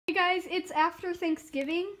guys, it's after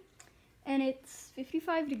Thanksgiving and it's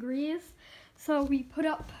 55 degrees, so we put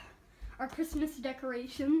up our Christmas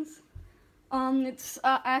decorations. It's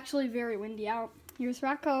actually very windy out. Here's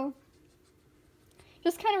Rocco.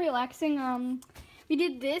 Just kind of relaxing. We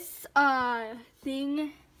did this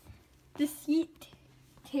thing, the seat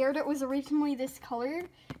tear that was originally this color,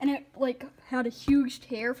 and it like had a huge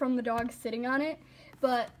tear from the dog sitting on it,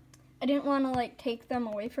 but I didn't want to like take them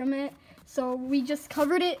away from it, so we just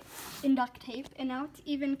covered it in duct tape, and now it's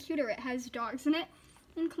even cuter. It has dogs in it,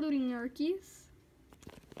 including Yorkies,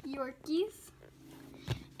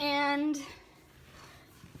 and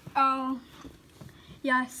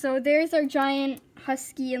yeah, so there's our giant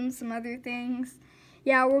husky and some other things.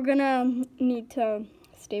 Yeah, we're gonna need to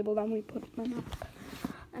stable them. We put them up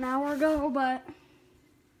an hour ago, but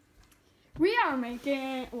we are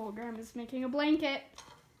making, well, Grandma's making a blanket.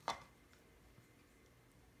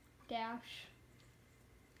 Dash.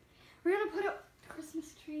 We're gonna put up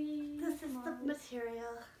Christmas tree. This is the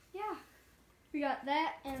material. Yeah. We got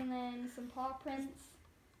that and then some paw prints.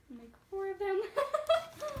 Make 4 of them.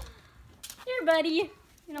 Here, buddy.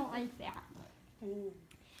 You don't like that.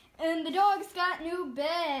 And the dogs got new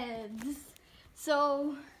beds.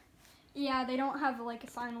 So, yeah, they don't have like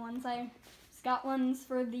assigned ones. I just got ones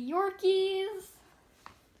for the Yorkies.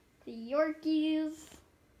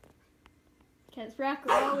 Because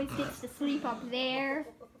Rocco always gets to sleep up there.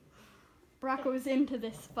 Rocco's into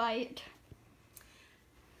this fight.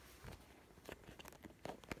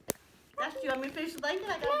 Gosh, do you want me to finish the blanket?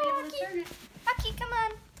 I gotta be able to turn it. Rocky, come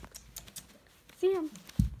on. See him.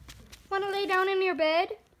 Want to lay down in your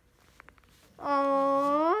bed?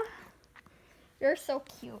 Aww. You're so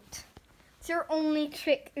cute. It's your only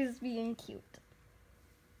trick is being cute.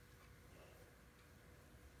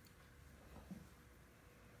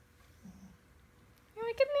 You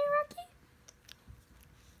look at me, Rocky?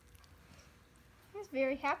 He's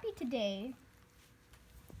very happy today.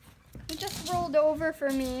 He just rolled over for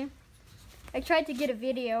me. I tried to get a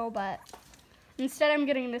video, but instead I'm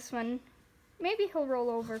getting this one. Maybe he'll roll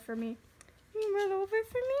over for me. Can you roll over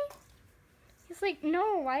for me? He's like,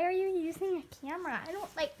 no, why are you using a camera? I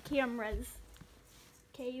don't like cameras.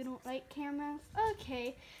 Okay, you don't like cameras?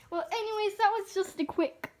 Okay. Well, anyways, that was just a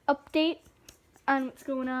quick update on what's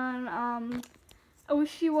going on. I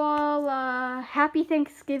wish you all happy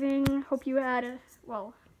Thanksgiving. Hope you had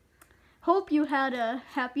a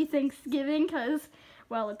happy Thanksgiving, because,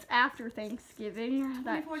 well, it's after Thanksgiving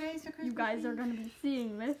that 24 days to Christmas you guys are going to be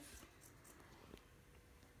seeing this.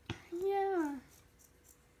 Yeah.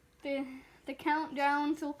 The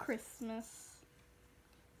countdown till Christmas.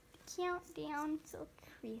 The countdown till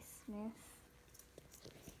Christmas.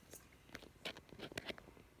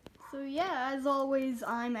 So yeah, as always,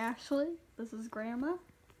 I'm Ashley. This is Grandma,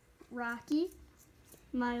 Rocky,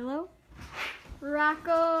 Milo,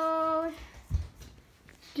 Rocco.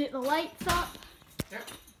 Get the lights up. Yep.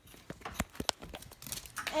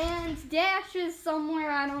 And Dash is somewhere,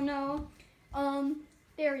 I don't know.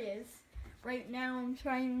 There he is. Right now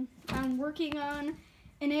I'm working on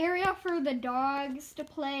an area for the dogs to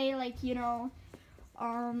play, like, you know,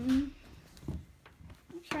 I'll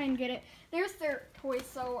try and get it. There's their toys,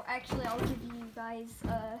 so actually I'll give you guys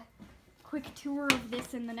a quick tour of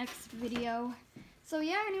this in the next video. So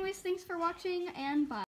yeah, anyways, thanks for watching and bye.